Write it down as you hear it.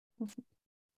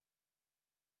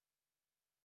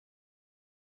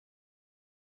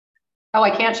Oh,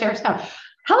 I can't share sound.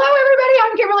 Hello, everybody.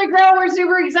 I'm Kimberly Grow. We're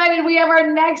super excited. We have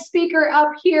our next speaker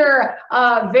up here.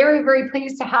 Very, very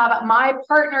pleased to have my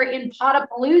partner in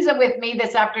Potapalooza with me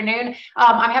this afternoon.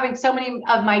 I'm having so many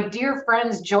of my dear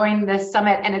friends join this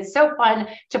summit, and it's so fun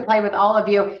to play with all of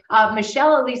you.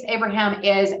 Michelle Elise Abraham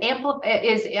is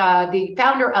the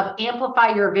founder of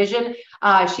Amplify Your Vision.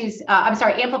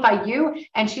 Amplifyou,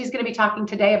 and she's going to be talking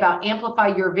today about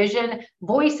Amplify Your Vision,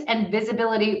 voice and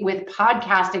visibility with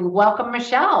podcasting. Welcome,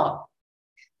 Michelle.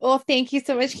 Well, thank you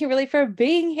so much, Kimberly, for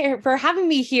being here, for having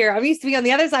me here. I'm used to be on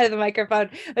the other side of the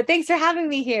microphone, but thanks for having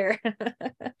me here.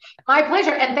 My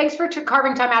pleasure. And thanks for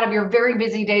carving time out of your very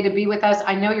busy day to be with us.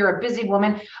 I know you're a busy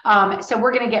woman, so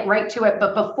we're going to get right to it.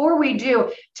 But before we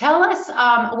do, tell us,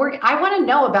 I want to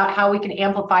know about how we can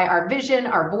amplify our vision,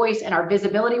 our voice, and our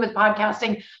visibility with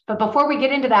podcasting. But before we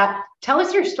get into that, tell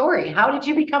us your story. How did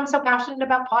you become so passionate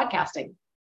about podcasting?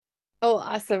 Oh,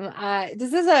 awesome.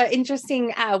 This is an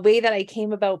interesting way that I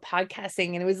came about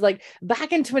podcasting. And it was like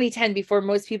back in 2010, before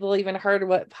most people even heard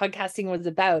what podcasting was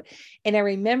about. And I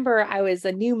remember I was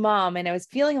a new mom and I was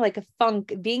feeling like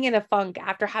being in a funk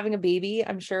after having a baby.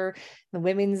 I'm sure the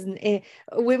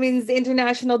Women's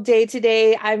International Day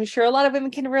today, I'm sure a lot of women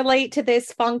can relate to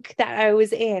this funk that I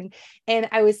was in. And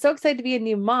I was so excited to be a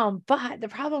new mom. But the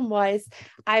problem was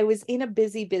I was in a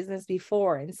busy business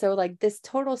before. And so like this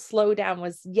total slowdown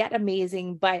was yet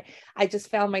amazing, but I just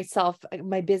found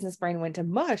my business brain went to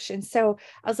mush. And so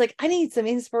I was like, I need some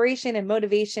inspiration and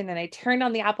motivation. And I turned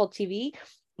on the Apple TV,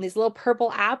 this little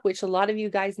purple app, which a lot of you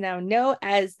guys now know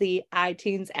as the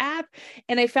iTunes app.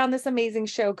 And I found this amazing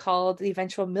show called The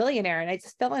Eventual Millionaire. And I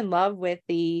just fell in love with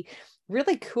the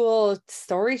really cool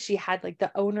story she had, like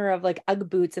the owner of like Ugg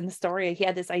boots in the story. He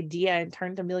had this idea and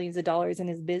turned to millions of dollars in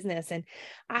his business. And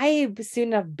I soon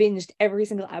enough binged every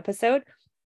single episode.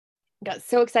 Got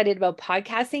so excited about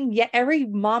podcasting, yet every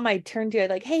mom I turned to, I'd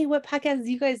like, hey, what podcasts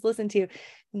do you guys listen to?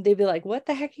 And they'd be like, what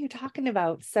the heck are you talking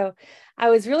about? So I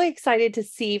was really excited to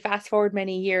see, fast forward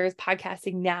many years,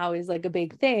 podcasting now is like a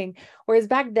big thing. Whereas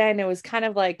back then it was kind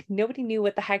of like nobody knew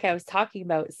what the heck I was talking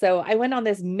about. So I went on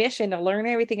this mission to learn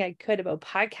everything I could about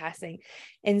podcasting.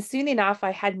 And soon enough,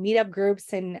 I had meetup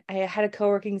groups and I had a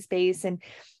co-working space, and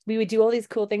we would do all these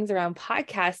cool things around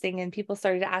podcasting, and people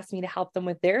started to ask me to help them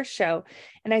with their show.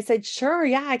 And I said, sure,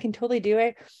 yeah, I can totally do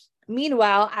it.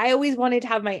 Meanwhile, I always wanted to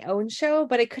have my own show,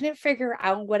 but I couldn't figure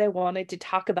out what I wanted to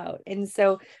talk about. And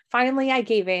so finally I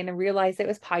gave in and realized it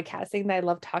was podcasting that I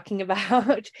love talking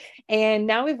about. And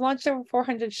now we've launched over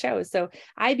 400 shows. So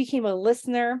I became a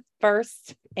listener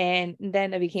first, and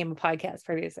then I became a podcast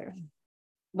producer.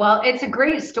 Well, it's a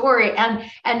great story,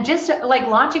 and just like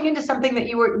launching into something that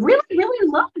you were really, really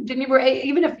loved, and you were,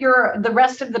 even if you're the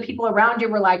rest of the people around you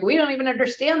were like, we don't even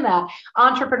understand that.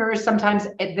 Entrepreneurs sometimes,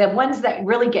 the ones that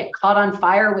really get caught on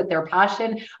fire with their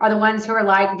passion are the ones who are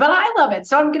like, but I love it,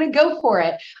 so I'm going to go for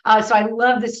it. So I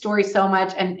love this story so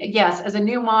much. And yes, as a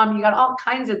new mom, you got all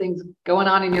kinds of things going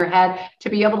on in your head. To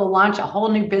be able to launch a whole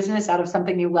new business out of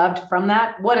something you loved from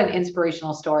that, what an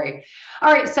inspirational story.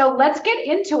 All right, so let's get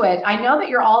into it. I know that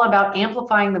you're all about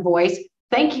amplifying the voice.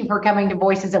 Thank you for coming to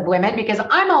Voices of Women, because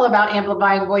I'm all about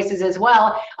amplifying voices as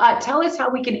well. Tell us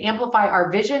how we can amplify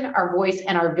our vision, our voice,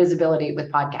 and our visibility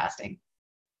with podcasting.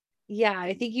 Yeah,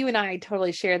 I think you and I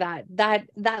totally share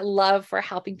that love for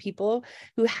helping people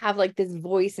who have like this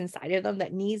voice inside of them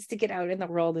that needs to get out in the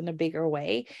world in a bigger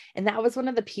way. And that was one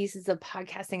of the pieces of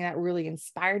podcasting that really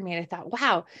inspired me. And I thought,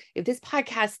 wow, if this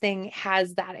podcast thing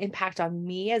has that impact on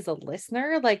me as a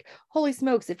listener, like, holy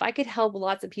smokes, if I could help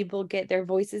lots of people get their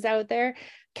voices out there,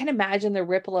 can imagine the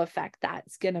ripple effect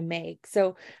that's going to make.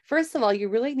 So first of all, you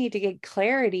really need to get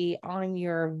clarity on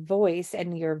your voice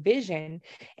and your vision.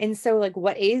 And so like,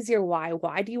 what is your why?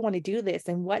 Why do you want to do this?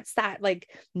 And what's that like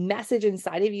message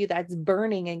inside of you that's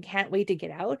burning and can't wait to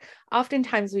get out?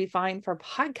 Oftentimes we find for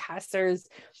podcasters,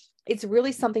 it's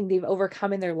really something they've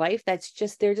overcome in their life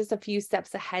they're just a few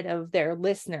steps ahead of their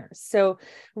listeners. So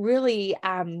really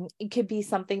it could be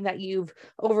something that you've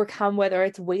overcome, whether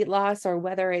it's weight loss or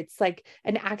whether it's like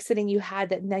an accident you had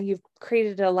that now you've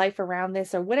created a life around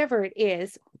this, or whatever it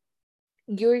is.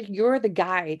 You're the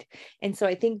guide. And so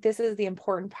I think this is the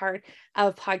important part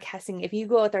of podcasting. If you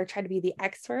go out there try to be the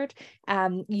expert,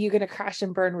 you're going to crash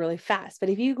and burn really fast. But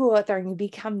if you go out there and you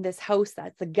become this host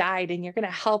that's the guide, and you're going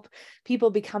to help people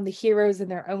become the heroes in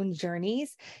their own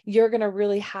journeys, you're going to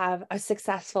really have a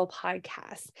successful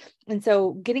podcast. And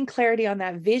so getting clarity on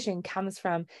that vision comes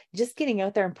from just getting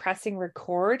out there and pressing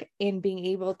record and being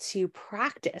able to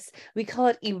practice. We call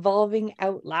it evolving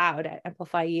out loud at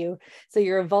Amplifyou. So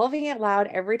you're evolving out loud loud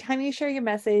every time you share your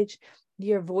message.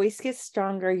 Your voice gets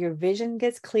stronger, your vision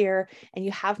gets clear, and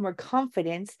you have more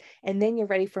confidence, and then you're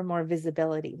ready for more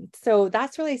visibility. So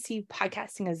that's really, I see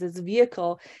podcasting as this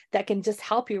vehicle that can just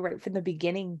help you right from the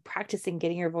beginning, practicing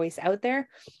getting your voice out there.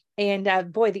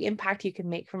 And boy, the impact you can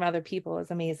make from other people is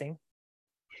amazing.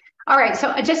 All right.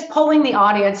 So just polling the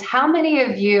audience, how many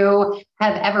of you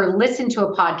have ever listened to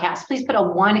a podcast? Please put a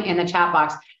 1 in the chat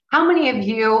box. How many of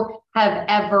you have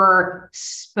ever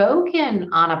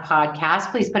spoken on a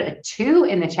podcast? Please put a 2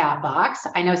 in the chat box.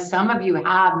 I know some of you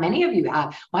have, many of you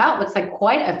have. Wow, it looks like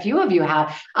quite a few of you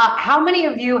have. How many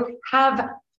of you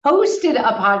have hosted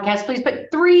a podcast? Please put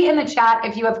 3 in the chat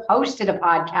if you have hosted a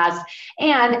podcast.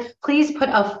 And please put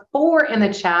a 4 in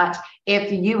the chat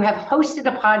if you have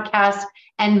hosted a podcast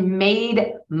and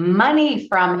made money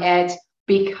from it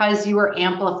because you are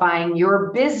amplifying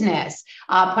your business.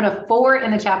 Put a 4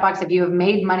 in the chat box if you have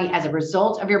made money as a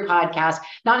result of your podcast,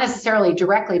 not necessarily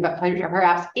directly, but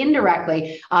perhaps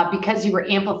indirectly, because you were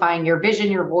amplifying your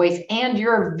vision, your voice, and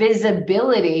your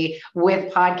visibility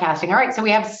with podcasting. All right, so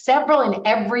we have several in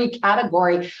every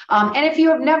category. And if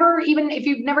you've never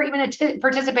even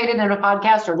participated in a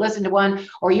podcast or listened to one,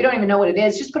 or you don't even know what it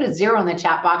is, just put a 0 in the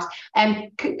chat box.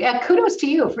 And kudos to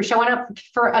you for showing up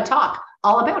for a talk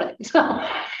all about it. So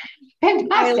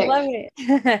fantastic. I love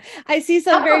it. I see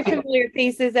some very familiar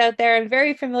faces out there and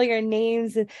very familiar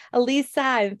names. Elisa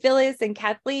and Phyllis and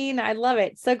Kathleen. I love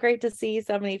it. So great to see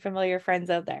so many familiar friends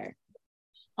out there.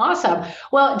 Awesome.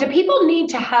 Well, do people need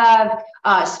to have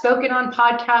spoken on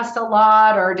podcasts a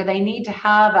lot, or do they need to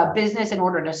have a business in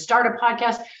order to start a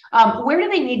podcast? Where do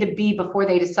they need to be before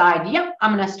they decide, yep,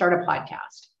 I'm going to start a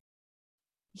podcast?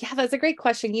 Yeah, that's a great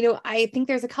question. I think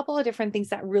there's a couple of different things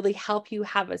that really help you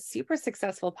have a super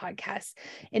successful podcast.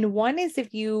 And one is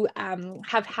if you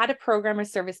have had a program or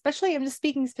service, especially I'm just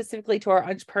speaking specifically to our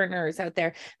entrepreneurs out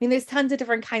there. I mean, there's tons of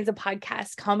different kinds of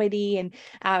podcasts, comedy and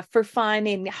for fun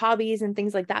and hobbies and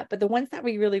things like that. But the ones that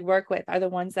we really work with are the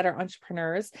ones that are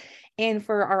entrepreneurs. And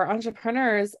for our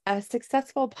entrepreneurs, a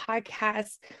successful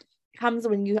podcast comes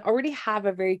when you already have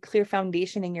a very clear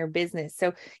foundation in your business.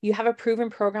 So you have a proven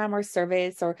program or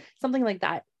service or something like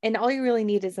that. And all you really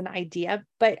need is an idea.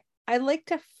 But I like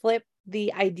to flip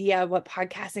the idea of what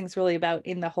podcasting is really about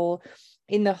in the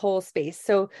whole space.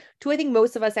 So I think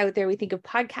most of us out there, we think of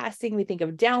podcasting, we think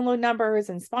of download numbers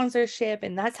and sponsorship,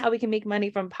 and that's how we can make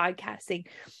money from podcasting.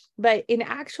 But in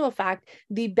actual fact,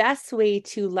 the best way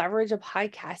to leverage a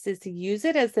podcast is to use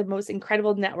it as the most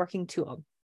incredible networking tool.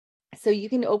 So you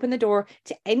can open the door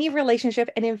to any relationship.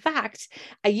 And in fact,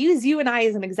 I use you and I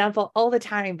as an example all the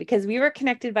time because we were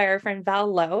connected by our friend Val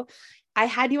Lowe. I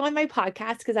had you on my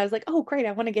podcast because I was like, oh, great,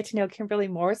 I want to get to know Kimberly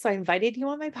more. So I invited you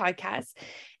on my podcast.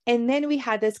 And then we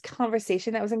had this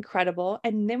conversation that was incredible.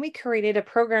 And then we created a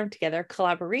program together,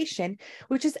 collaboration,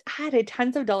 which has added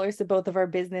tons of dollars to both of our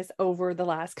business over the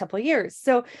last couple of years.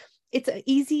 So it's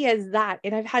easy as that.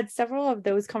 And I've had several of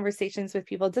those conversations with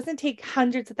people. It doesn't take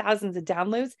hundreds of thousands of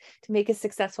downloads to make a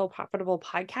successful, profitable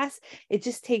podcast. It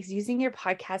just takes using your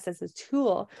podcast as a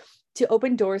tool to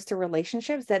open doors to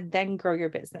relationships that then grow your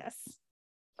business.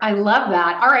 I love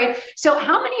that. All right. So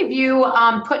how many of you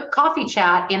put coffee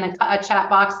chat in the chat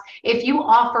box if you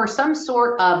offer some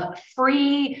sort of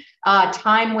free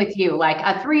time with you, like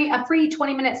a free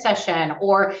 20-minute session,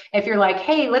 or if you're like,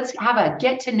 hey, let's have a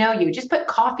get to know you, just put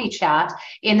coffee chat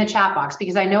in the chat box,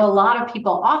 because I know a lot of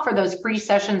people offer those free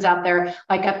sessions out there,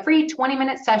 like a free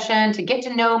 20-minute session to get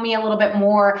to know me a little bit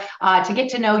more, to get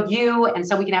to know you. And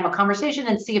so we can have a conversation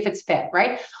and see if it's fit,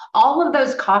 right? All of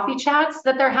those coffee chats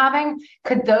that they're having,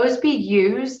 could those be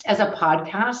used as a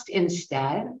podcast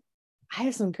instead? I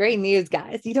have some great news,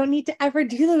 guys. You don't need to ever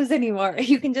do those anymore.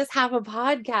 You can just have a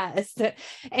podcast.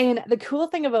 And the cool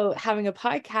thing about having a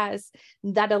podcast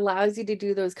that allows you to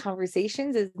do those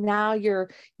conversations is now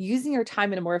you're using your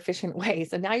time in a more efficient way.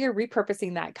 So now you're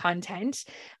repurposing that content.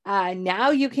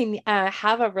 Now you can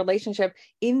have a relationship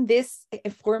in this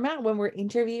format when we're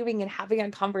interviewing and having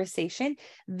a conversation.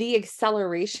 The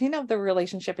acceleration of the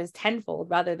relationship is tenfold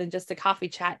rather than just a coffee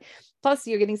chat. Plus,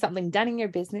 you're getting something done in your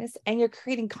business and you're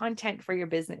creating content for your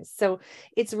business. So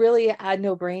it's really a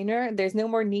no-brainer. There's no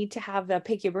more need to have a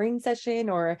pick your brain session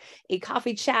or a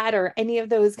coffee chat or any of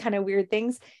those kind of weird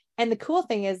things. And the cool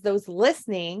thing is those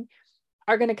listening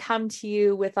are going to come to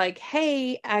you with like,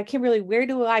 hey, Kimberly, where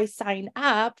do I sign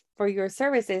up for your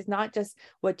services? Not just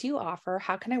what do you offer?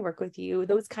 How can I work with you?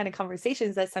 Those kind of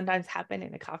conversations that sometimes happen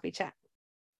in a coffee chat.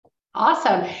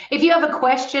 Awesome. If you have a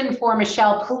question for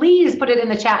Michelle, please put it in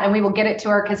the chat and we will get it to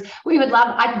her, because we would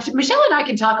love, Michelle and I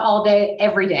can talk all day,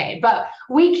 every day, but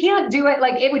we can't do it.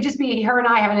 Like, it would just be her and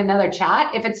I having another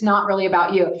chat if it's not really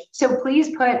about you. So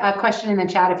please put a question in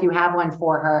the chat if you have one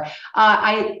for her.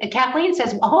 Kathleen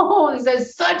says, oh, this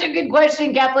is such a good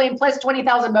question, Kathleen, plus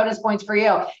 20,000 bonus points for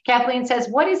you. Kathleen says,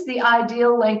 what is the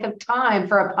ideal length of time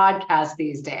for a podcast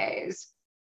these days?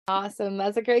 Awesome.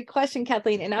 That's a great question,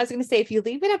 Kathleen. And I was going to say, if you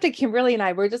leave it up to Kimberly and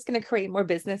I, we're just going to create more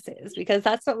businesses, because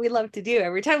that's what we love to do.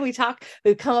 Every time we talk,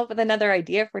 we come up with another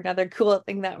idea for another cool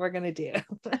thing that we're going to do.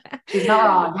 She's not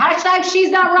wrong. Hashtag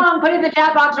she's not wrong. Put it in the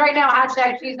chat box right now.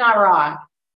 Hashtag she's not wrong.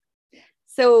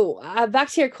 So back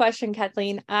to your question,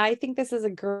 Kathleen, I think this is a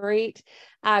great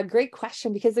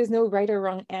question, because there's no right or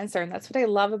wrong answer. And that's what I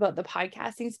love about the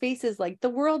podcasting space, is like the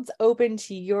world's open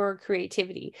to your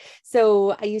creativity.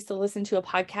 So I used to listen to a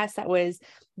podcast that was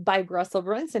by Russell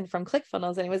Brunson from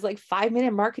ClickFunnels, and it was like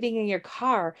 5-minute marketing in your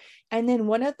car. And then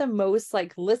one of the most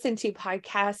like listened to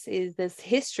podcasts is this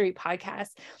history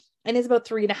podcast, and it's about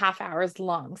 3.5 hours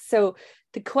long. So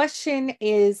the question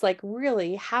is like,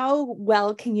 really, how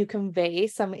well can you convey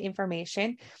some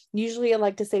information? Usually I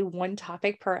like to say one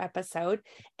topic per episode,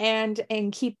 and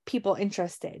keep people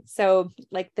interested. So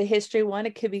like the history one,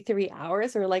 it could be 3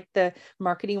 hours, or like the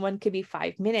marketing one could be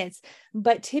 5 minutes.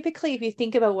 But typically, if you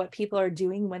think about what people are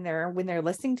doing when they're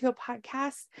listening to a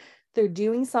podcast, they're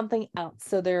doing something else.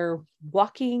 So they're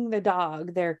walking the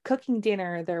dog, they're cooking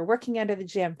dinner, they're working out of the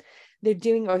gym, they're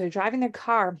driving their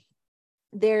car.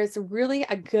 There's really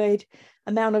a good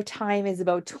amount of time is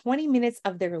about 20 minutes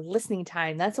of their listening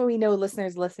time. That's what we know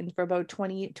listeners listen for, about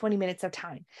 20 minutes of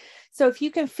time. So if you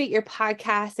can fit your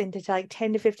podcast into like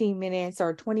 10 to 15 minutes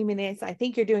or 20 minutes, I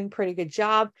think you're doing a pretty good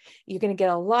job. You're going to get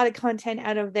a lot of content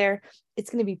out of there. It's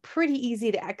going to be pretty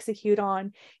easy to execute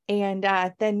on. And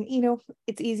then,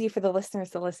 it's easy for the listeners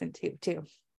to listen to too.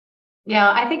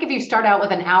 Yeah, I think if you start out with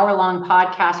an hour-long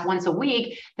podcast once a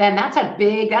week, then that's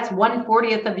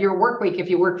 1/40th of your work week if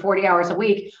you work 40 hours a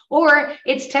week, or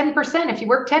it's 10% if you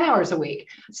work 10 hours a week.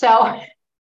 So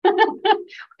we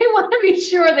want to be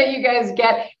sure that you guys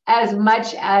get as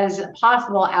much as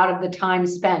possible out of the time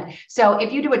spent. So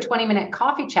if you do a 20-minute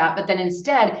coffee chat, but then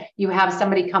instead you have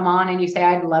somebody come on and you say,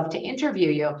 I'd love to interview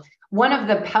you. One of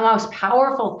the most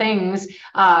powerful things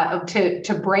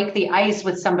to break the ice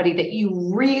with somebody that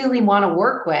you really want to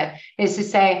work with is to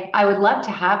say, I would love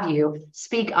to have you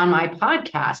speak on my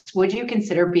podcast. Would you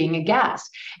consider being a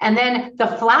guest? And then the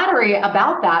flattery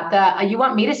about that, you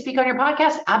want me to speak on your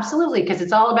podcast? Absolutely, because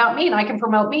it's all about me and I can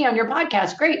promote me on your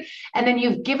podcast. Great. And then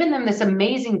you've given them this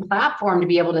amazing platform to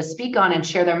be able to speak on and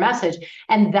share their message.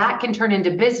 And that can turn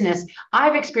into business.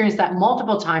 I've experienced that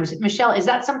multiple times. Michelle, is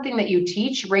that something that you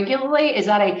teach regularly? Is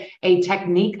that a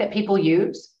technique that people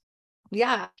use?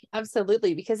 Yeah,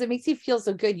 absolutely. Because it makes you feel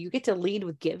so good. You get to lead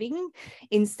with giving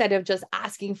instead of just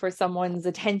asking for someone's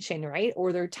attention, right?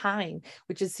 Or their time,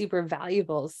 which is super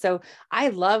valuable. So I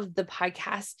love the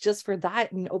podcast just for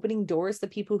that, and opening doors to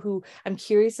people who I'm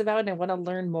curious about and I want to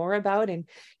learn more about. And,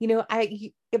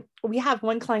 we have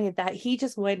one client that he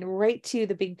just went right to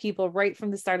the big people right from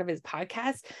the start of his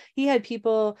podcast. He had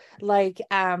people like,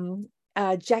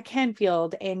 Jack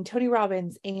Canfield and Tony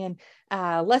Robbins and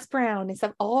Les Brown and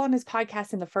stuff all on his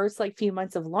podcast in the first few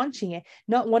months of launching it.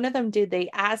 Not one of them did they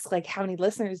ask how many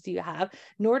listeners do you have,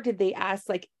 nor did they ask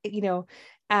what's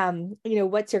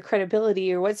your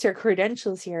credibility or what's your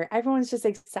credentials here. Everyone's just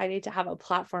excited to have a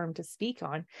platform to speak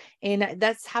on. And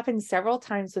that's happened several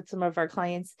times with some of our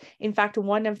clients. In fact,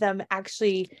 one of them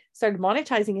actually started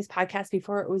monetizing his podcast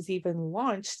before it was even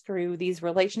launched through these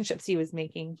relationships he was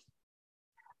making.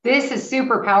 This is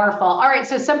super powerful. All right.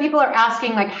 So some people are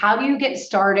asking, how do you get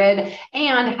started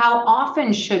and how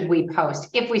often should we post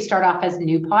if we start off as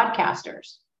new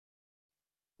podcasters?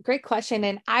 Great question.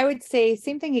 And I would say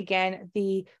same thing again,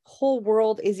 the whole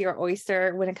world is your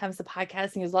oyster when it comes to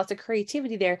podcasting. There's lots of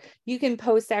creativity there. You can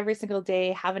post every single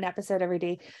day, have an episode every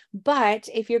day. But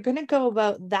if you're going to go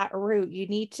about that route, you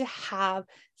need to have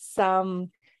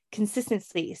some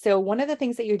consistency. So one of the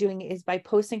things that you're doing is by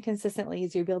posting consistently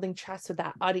is you're building trust with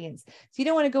that audience. So you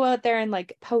don't want to go out there and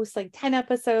post 10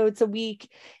 episodes a week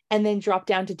and then drop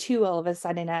down to 2 all of a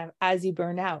sudden as you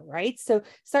burn out, right? So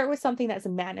start with something that's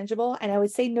manageable. And I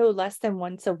would say no less than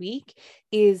once a week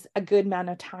is a good amount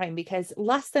of time, because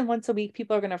less than once a week,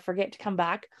 people are going to forget to come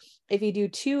back. If you do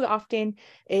too often,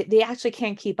 they actually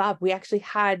can't keep up. We actually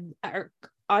had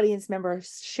audience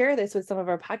members share this with some of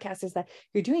our podcasters, that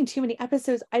you're doing too many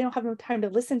episodes. I don't have enough time to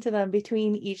listen to them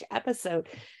between each episode.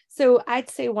 So I'd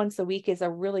say once a week is a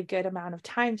really good amount of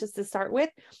time just to start with.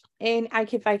 And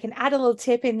if I can add a little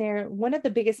tip in there, one of the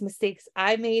biggest mistakes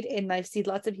I made, and I've seen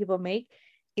lots of people make,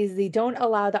 is they don't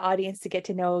allow the audience to get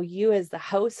to know you as the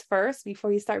host first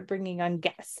before you start bringing on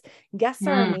guests. Guests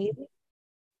are amazing,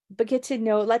 but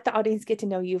let the audience get to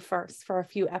know you first for a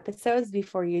few episodes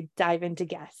before you dive into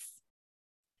guests.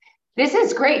 This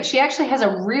is great. She actually has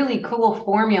a really cool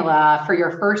formula for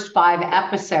your first 5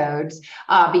 episodes,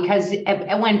 because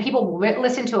when people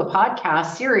listen to a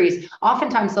podcast series,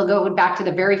 oftentimes they'll go back to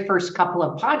the very first couple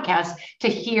of podcasts to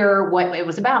hear what it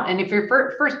was about. And if your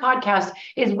first podcast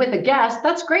is with a guest,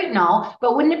 that's great and all,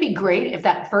 but wouldn't it be great if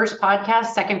that first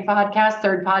podcast, second podcast,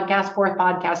 third podcast, fourth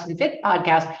podcast, and fifth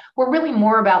podcast were really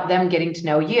more about them getting to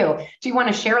know you? Do you want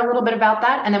to share a little bit about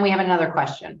that? And then we have another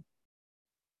question.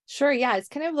 Sure. Yeah. It's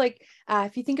kind of like,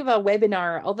 if you think of a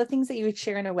webinar, all the things that you would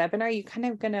share in a webinar, you kind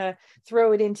of going to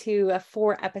throw it into a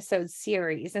 4-episode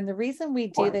series. And the reason we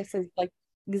do this is like,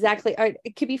 exactly.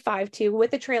 It could be 5 too.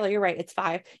 With the trailer, you're right. It's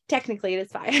 5. Technically, it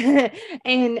is 5.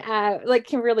 And like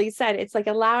Kimberly said, it's like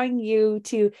allowing you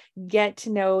to get to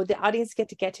know the audience, get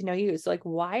to know you. So like,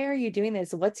 why are you doing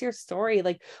this? What's your story?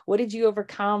 Like, what did you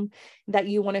overcome that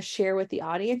you want to share with the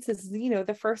audience? Is,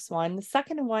 the first one. The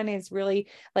second one is really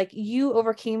like, you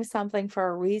overcame something for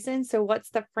a reason. So what's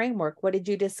the framework? What did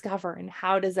you discover and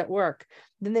how does it work?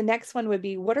 Then the next one would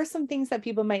be, what are some things that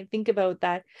people might think about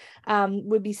that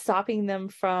would be stopping them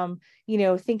from,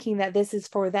 thinking that this is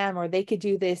for them or they could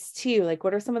do this too? Like,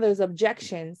 what are some of those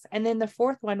objections? And then the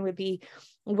fourth one would be,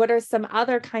 what are some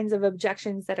other kinds of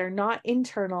objections that are not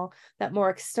internal, that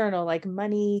more external, like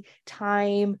money,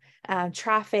 time,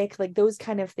 traffic, like those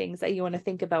kind of things that you want to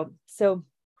think about.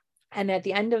 And at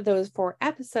the end of those 4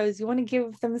 episodes, you want to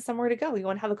give them somewhere to go. You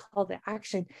want to have a call to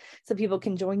action so people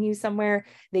can join you somewhere.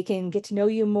 They can get to know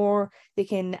you more. They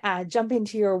can jump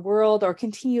into your world or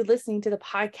continue listening to the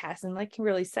podcast. And like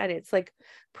Kimberly said, it's like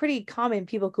pretty common.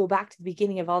 People go back to the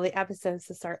beginning of all the episodes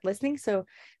to start listening. So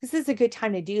this is a good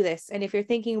time to do this. And if you're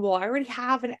thinking, well, I already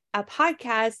have a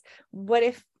podcast,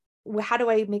 how do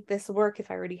I make this work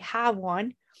if I already have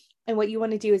one? And what you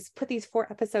want to do is put these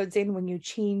 4 episodes in when you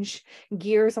change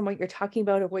gears on what you're talking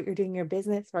about or what you're doing in your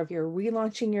business, or if you're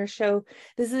relaunching your show.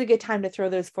 This is a good time to throw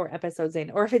those 4 episodes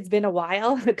in. Or if it's been a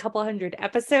while, a couple hundred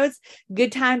episodes,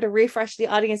 good time to refresh the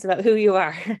audience about who you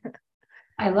are.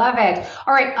 I love it.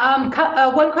 All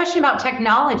right. One question about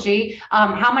technology.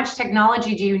 How much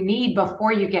technology do you need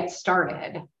before you get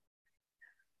started?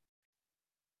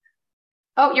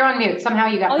 Oh, you're on mute. Somehow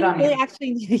you got put on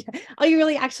mute. All you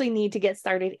really actually need to get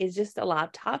started is just a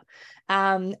laptop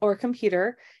or a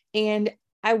computer. And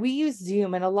we use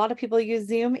Zoom, and a lot of people use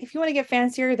Zoom. If you want to get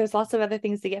fancier, there's lots of other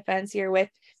things to get fancier with.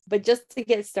 But just to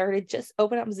get started, just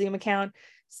open up a Zoom account,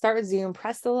 start Zoom,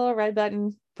 press the little red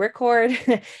button, record.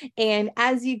 And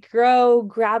as you grow,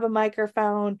 grab a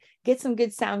microphone, get some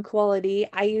good sound quality.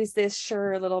 I use this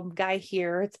Shure little guy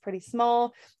here. It's pretty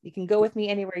small. You can go with me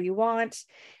anywhere you want.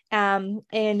 And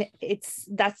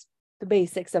that's the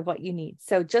basics of what you need.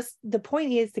 So just the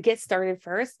point is to get started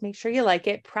first, make sure you like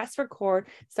it, press record,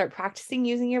 start practicing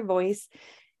using your voice.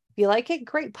 If you like it,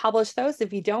 great, publish those.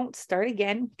 If you don't, start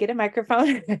again, get a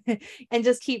microphone and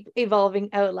just keep evolving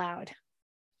out loud.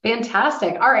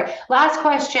 Fantastic. All right. Last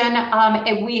question.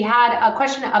 We had a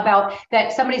question about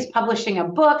that somebody's publishing a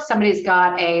book. Somebody's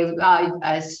got a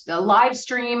live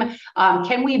stream.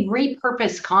 Can we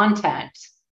repurpose content?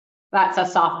 That's a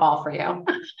softball for you.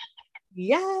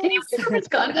 Yes. Can you repurpose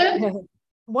content?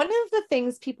 One of the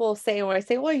things people say when I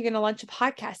say, well, you're going to launch a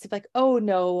podcast, they're like, oh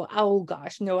no, oh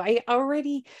gosh, no, I'm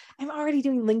already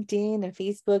doing LinkedIn and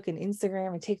Facebook and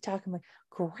Instagram and TikTok. I'm like,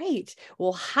 great.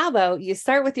 Well, how about you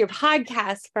start with your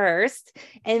podcast first,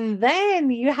 and then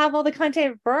you have all the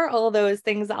content for all those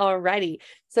things already.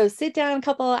 So sit down a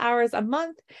couple of hours a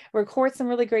month, record some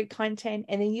really great content,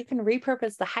 and then you can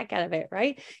repurpose the heck out of it,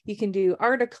 right? You can do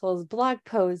articles, blog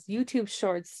posts, YouTube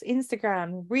shorts,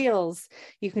 Instagram, reels.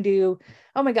 You can do,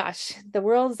 oh my gosh, the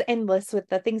world's endless with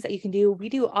the things that you can do. We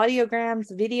do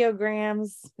audiograms,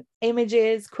 videograms,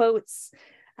 images, quotes,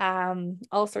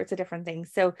 all sorts of different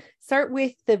things. So start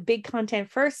with the big content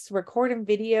first, record in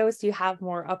videos so you have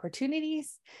more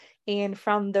opportunities. And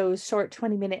from those short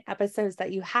 20-minute episodes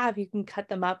that you have, you can cut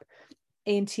them up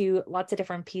into lots of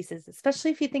different pieces, especially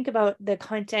if you think about the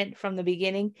content from the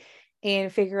beginning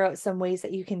and figure out some ways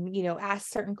that you can,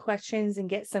 ask certain questions and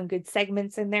get some good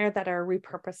segments in there that are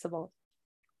repurposable.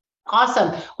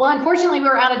 Awesome. Well, unfortunately,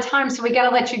 we're out of time, so we got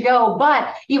to let you go,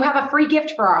 but you have a free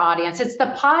gift for our audience. It's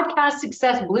the Podcast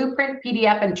Success Blueprint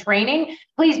PDF and training.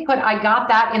 Please put I got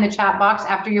that in the chat box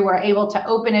after you are able to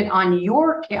open it on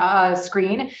your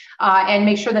screen and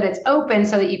make sure that it's open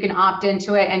so that you can opt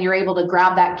into it and you're able to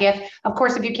grab that gift. Of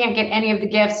course, if you can't get any of the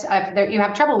gifts, if you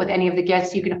have trouble with any of the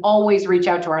gifts, you can always reach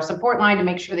out to our support line to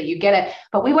make sure that you get it.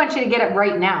 But we want you to get it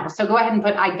right now. So go ahead and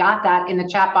put I got that in the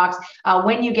chat box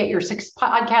when you get your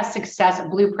podcast success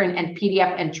blueprint and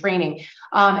PDF and training.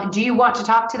 Do you want to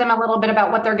talk to them a little bit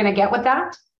about what they're going to get with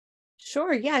that?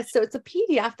 Sure. Yeah. So it's a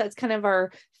PDF that's kind of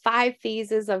our 5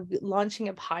 phases of launching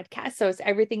a podcast. So it's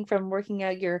everything from working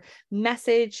out your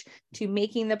message to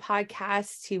making the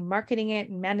podcast to marketing it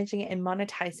and managing it and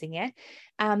monetizing it.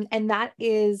 And that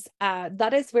is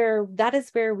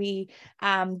where we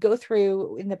go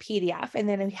through in the PDF, and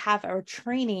then we have our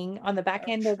training on the back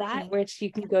end of that, which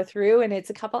you can go through, and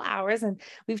it's a couple hours, and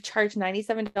we've charged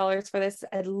 $97 for this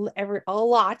a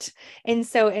lot. And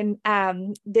so,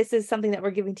 this is something that we're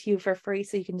giving to you for free,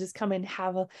 so you can just come and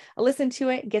have a listen to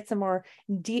it, get some more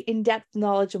in-depth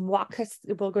knowledge, and we're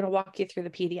going to walk you through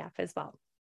the PDF as well.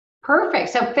 Perfect.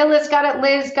 So Phyllis got it,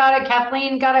 Liz got it,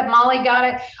 Kathleen got it, Molly got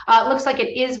it. Looks like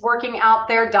it is working out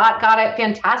there. Dot got it.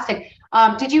 Fantastic.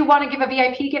 Did you want to give a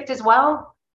VIP gift as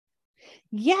well?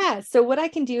 Yeah. So what I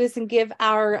can do is give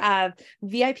our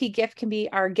VIP gift can be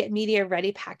our Get Media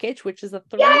Ready package, which is a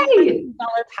 $300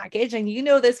 package. And you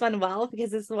know this one well,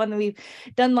 because this is one that we've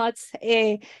done lots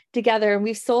together. And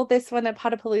we've sold this one at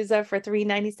Potapalooza for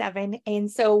 $397. And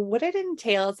so what it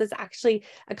entails is actually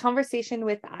a conversation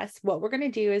with us. What we're going to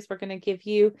do is we're going to give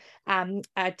you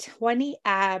 20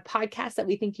 podcasts that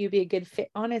we think you'd be a good fit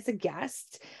on as a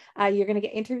guest. You're going to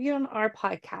get interviewed on our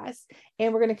podcast,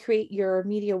 and we're going to create your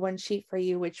media one sheet for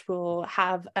you, which will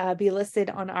have be listed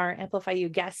on our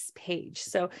Amplifyou guests page.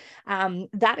 So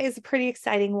that is a pretty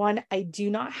exciting one. I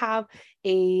do not have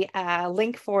a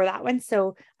link for that one,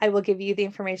 so I will give you the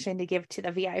information to give to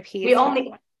the VIPs.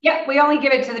 We only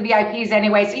give it to the VIPs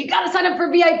anyway, so you got to sign up for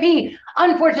VIP.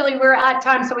 Unfortunately, we're at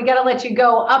time, so we got to let you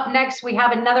go. Up next, we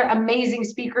have another amazing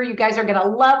speaker. You guys are going to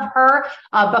love her.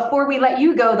 Before we let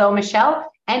you go, though,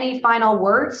 Michelle, any final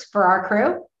words for our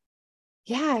crew?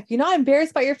 Yeah, if you're not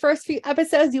embarrassed by your first few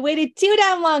episodes, you waited too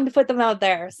damn long to put them out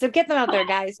there. So get them out there,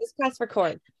 guys. Just press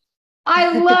record.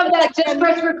 I love that. Just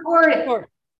press record.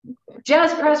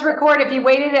 Just press record. If you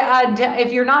waited,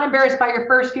 if you're not embarrassed by your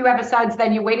first few episodes,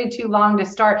 then you waited too long to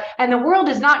start. And the world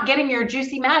is not getting your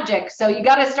juicy magic. So you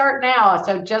got to start now.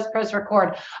 So just press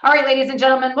record. All right, ladies and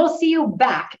gentlemen, we'll see you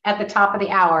back at the top of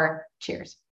the hour.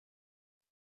 Cheers.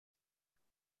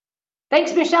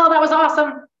 Thanks, Michelle. That was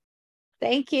awesome.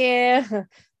 Thank you.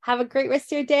 Have a great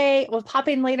rest of your day. We'll pop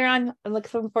in later on. I'm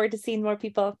looking forward to seeing more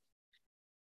people.